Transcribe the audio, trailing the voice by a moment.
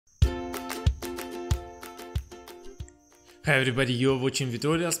Hi everybody, you're watching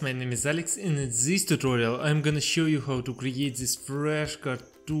Vitorials. My name is Alex, and in this tutorial I'm gonna show you how to create this fresh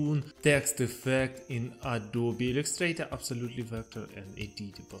cartoon text effect in Adobe Illustrator, absolutely vector and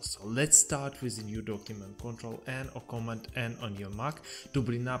editable. So let's start with a new document, Control N or Command N on your Mac to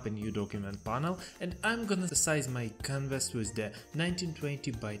bring up a new document panel, and I'm gonna size my canvas with the 1920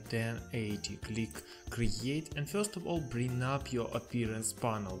 by 1080. Click Create, and first of all bring up your appearance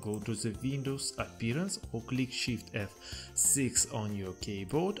panel. Go to the Windows Appearance or click Shift F6 on your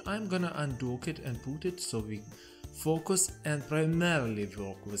keyboard. I'm gonna undock it and put it so we focus and primarily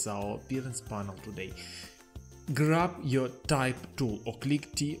work with our appearance panel today. Grab your type tool or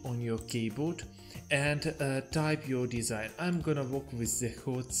click T on your keyboard and type your design. I'm gonna work with the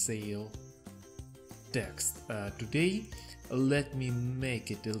hot sale text today. Let me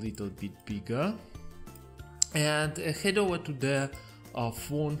make it a little bit bigger and head over to the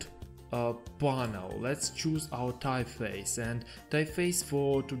font panel. Let's choose our typeface, and typeface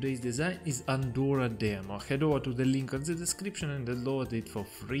for today's design is Andorra Demo. Head over to the link in the description and download it for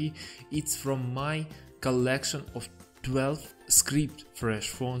free. It's from my collection of 12 script fresh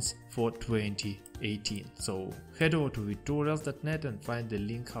fonts for 2018. So head over to vitorials.net and find the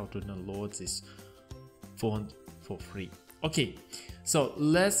link how to download this font for free. Okay, so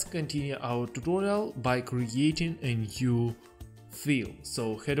let's continue our tutorial by creating a new field.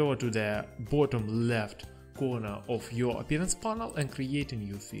 So head over to the bottom left corner of your appearance panel and create a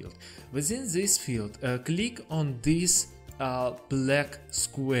new field. Within this field, click on this black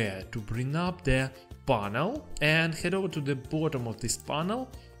square to bring up the panel, and head over to the bottom of this panel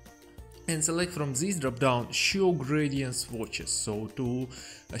and select from this drop down show gradient swatches. So to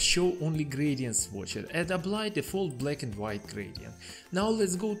show only gradient swatches and apply default black and white gradient. Now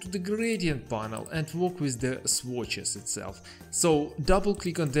let's go to the gradient panel and work with the swatches itself. So double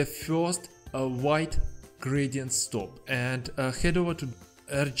click on the first white gradient stop and head over to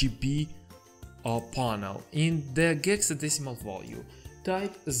RGB panel. In the hexadecimal value,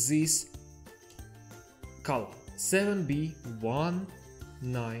 type this color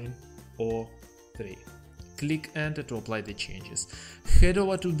 7B1903. Click enter to apply the changes. Head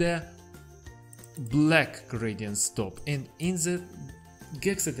over to the black gradient stop and in the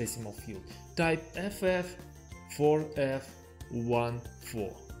hexadecimal field type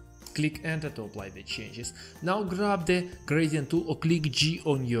FF4F14. Click enter to apply the changes. Now grab the gradient tool or click G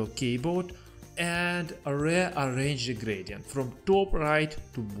on your keyboard and rearrange the gradient from top right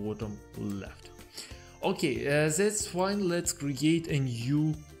to bottom left. Okay, that's fine. Let's create a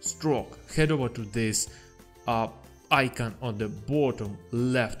new stroke. Head over to this icon on the bottom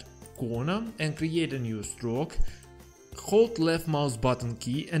left corner and create a new stroke. Hold left mouse button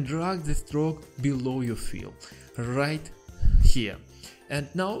key and drag the stroke below your fill, right here. And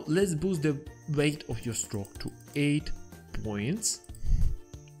now let's boost the weight of your stroke to 8 points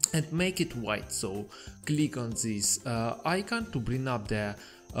and make it white. So click on this icon to bring up the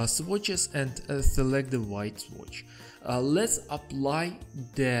swatches and select the white swatch. Let's apply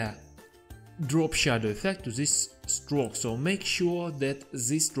the drop shadow effect to this stroke, so make sure that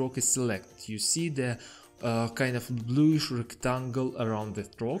this stroke is selected. You see the kind of bluish rectangle around the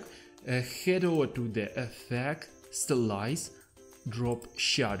stroke. Head over to the effect, stylize, drop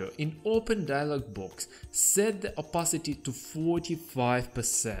shadow. In open dialog box, set the opacity to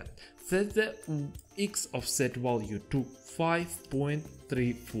 45%. Set the X offset value to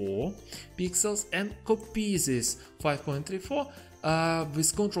 5.34 pixels and copy this 5.34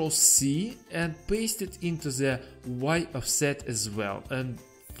 with Ctrl C and paste it into the Y offset as well. And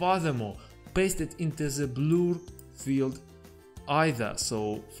furthermore, paste it into the blur field either.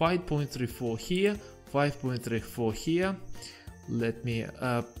 So 5.34 here, 5.34 here. Let me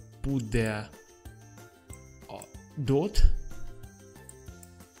put the dot.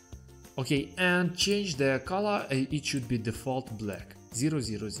 Okay, and change the color. It should be default black 000.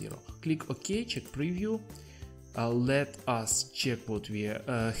 Click OK, check preview. Let us check what we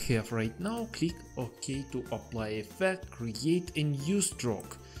have right now. Click OK to apply effect. Create a new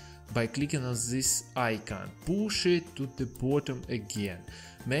stroke by clicking on this icon. Push it to the bottom again.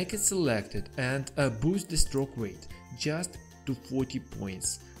 Make it selected and boost the stroke weight just to 40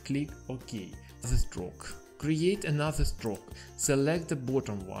 points. Click OK. The stroke. Create another stroke. Select the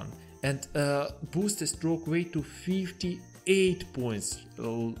bottom one and boost the stroke weight to 58 points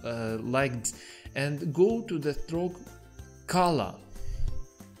like this, and go to the stroke color.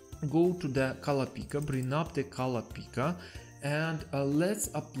 Go to the color picker, bring up the color picker, and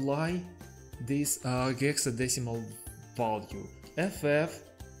let's apply this hexadecimal value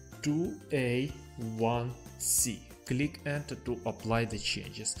FF2A1C. click enter to apply the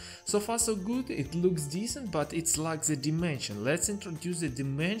changes. So far so good, it looks decent, but it's like the dimension. Let's introduce the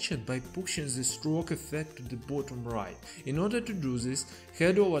dimension by pushing the stroke effect to the bottom right. In order to do this,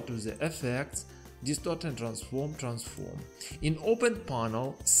 head over to the effects, distort and transform. In open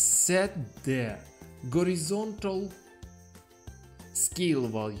panel, set the horizontal scale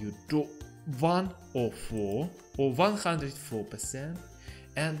value to 104 or 104%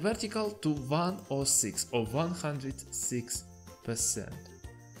 and vertical to 106 or 106%.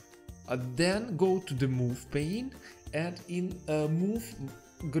 Then go to the move pane and in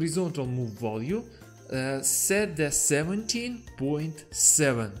horizontal move value set the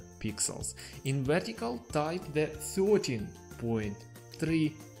 17.7 pixels. In vertical type the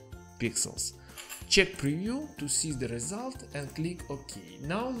 13.3 pixels. Check preview to see the result and click OK.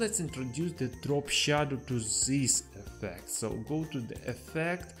 Now let's introduce the drop shadow to this effect. So go to the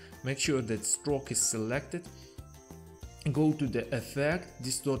effect, make sure that stroke is selected. Go to the effect,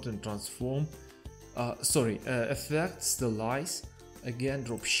 distort and transform. Effect, stylize, again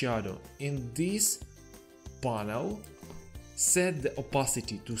drop shadow. In this panel, set the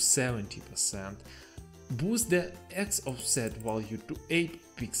opacity to 70%. Boost the X offset value to 8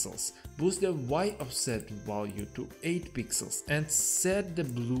 pixels, boost the Y offset value to 8 pixels and set the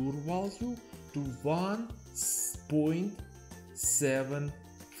blur value to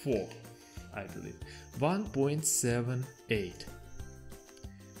 1.74, I believe, 1.78.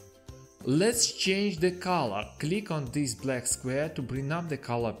 Let's change the color. Click on this black square to bring up the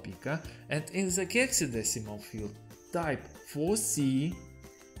color picker and in the hexadecimal field type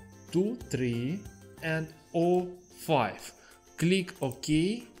 4C23 and 05. Click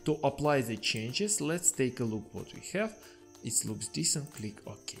OK to apply the changes. Let's take a look what we have. It looks decent. Click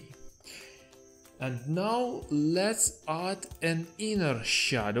OK. And now let's add an inner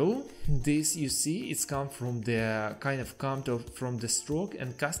shadow. This you see it's come from the from the stroke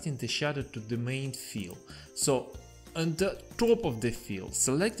and casting the shadow to the main fill. So on the top of the fill,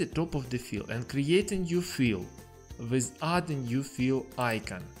 select the top of the fill and create a new fill with add a new fill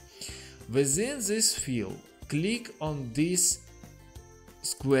icon. Within this fill, click on this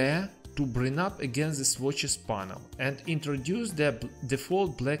square to bring up again the swatches panel and introduce the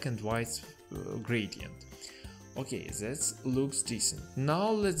default black and white gradient. Okay, that looks decent. Now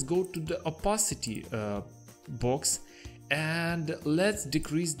let's go to the opacity box and let's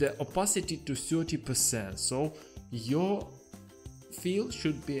decrease the opacity to 30%. So your fill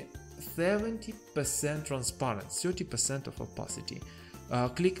should be 70% transparent, 30% of opacity.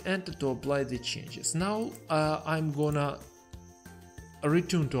 Click enter to apply the changes. Now I'm gonna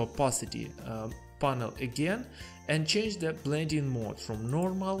return to opacity panel again and change the blending mode from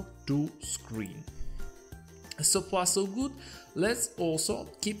normal to screen. So far so good. Let's also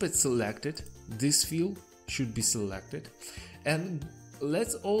keep it selected. This fill should be selected and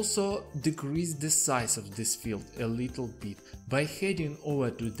let's also decrease the size of this field a little bit by heading over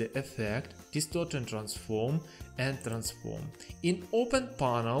to the effect, distort and transform and transform. In open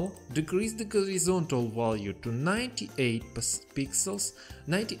panel, decrease the horizontal value to 98 pixels,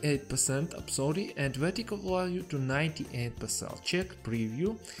 98%, and vertical value to 98%. Check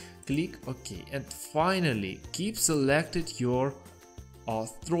preview, click OK, and finally keep selected your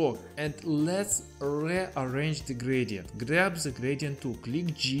stroke and let's rearrange the gradient. Grab the gradient tool,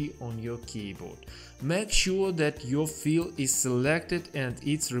 click G on your keyboard. Make sure that your fill is selected and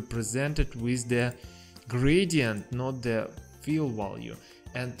it's represented with the gradient, not the fill value.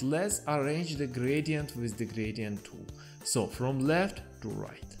 And let's arrange the gradient with the gradient tool. So from left to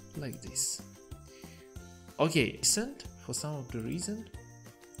right, like this. Okay, for some of the reason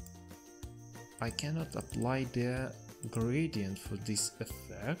I cannot apply the gradient for this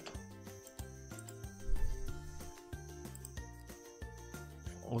effect.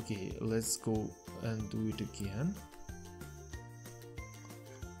 Okay, let's go and do it again.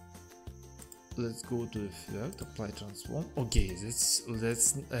 Let's go to effect, apply transform. Okay, that's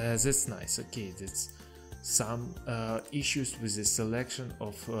nice. Okay, that's some issues with the selection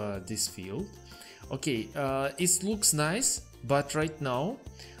of this field. Okay, it looks nice, but right now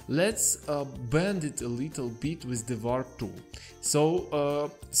let's bend it a little bit with the warp tool. So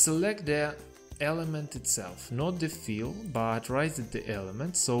select the element itself, not the fill, but right at the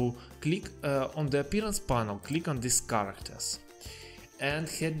element. So click on the appearance panel, click on these characters and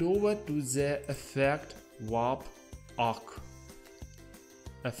head over to the effect warp arc.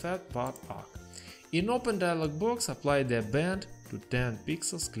 Effect warp arc. In open dialog box, apply the bend to 10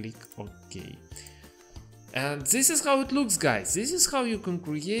 pixels, click OK. And this is how it looks, guys. This is how you can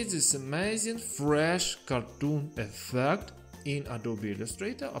create this amazing fresh cartoon effect in Adobe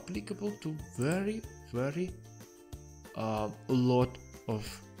Illustrator, applicable to very a lot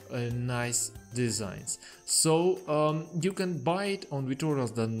of nice designs. So you can buy it on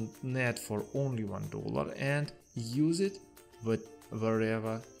vitorials.net for only $1 and use it with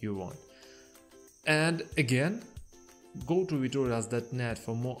wherever you want. And again, go to vitorials.net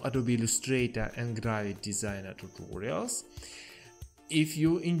for more Adobe Illustrator and graphic designer tutorials. If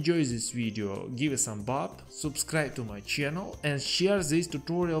you enjoy this video, give a thumb up, subscribe to my channel and share this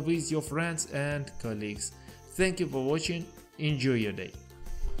tutorial with your friends and colleagues. Thank you for watching. Enjoy your day.